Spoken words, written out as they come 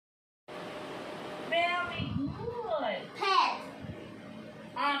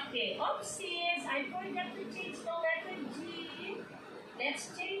Okay, oopsies, I forgot to change the letter G. Let's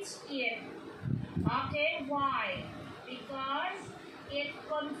change it. Okay, why? Because it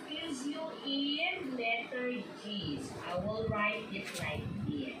confuses you in letter G's. I will write it like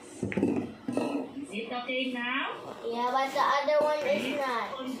this. Is it okay now? Yeah, but the other one is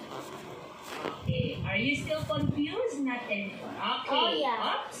not. Okay, are you still confused? Not anymore. Okay, Oh,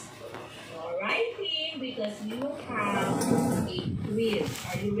 yeah. oops. You're writing because you have a quiz.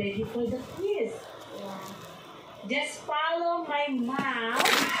 Are you ready for the quiz? Yeah. Just follow my mouth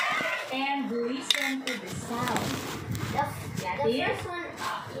and listen to the sound. The first one, yeah.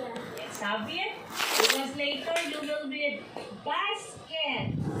 Let's have it. Because later you will read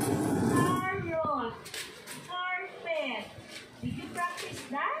basket, carrot, carpet. Did you practice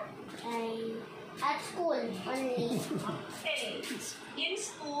that? At school only. Okay. In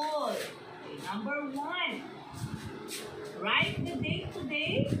school. Okay, number 1. Write the date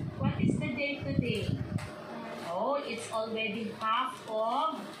today. What is the date today? Oh, it's already half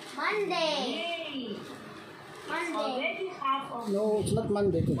of Monday. May. Monday. Already half of No, it's not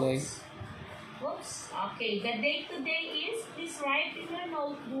Monday today. Oops. Okay, the date today is, please write in your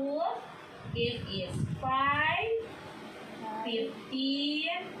notebook. It is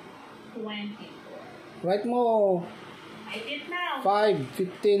 5/15/24. Write mo. Write it now.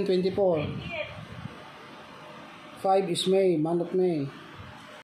 5/15/24. Write it. 5 is May, month of May.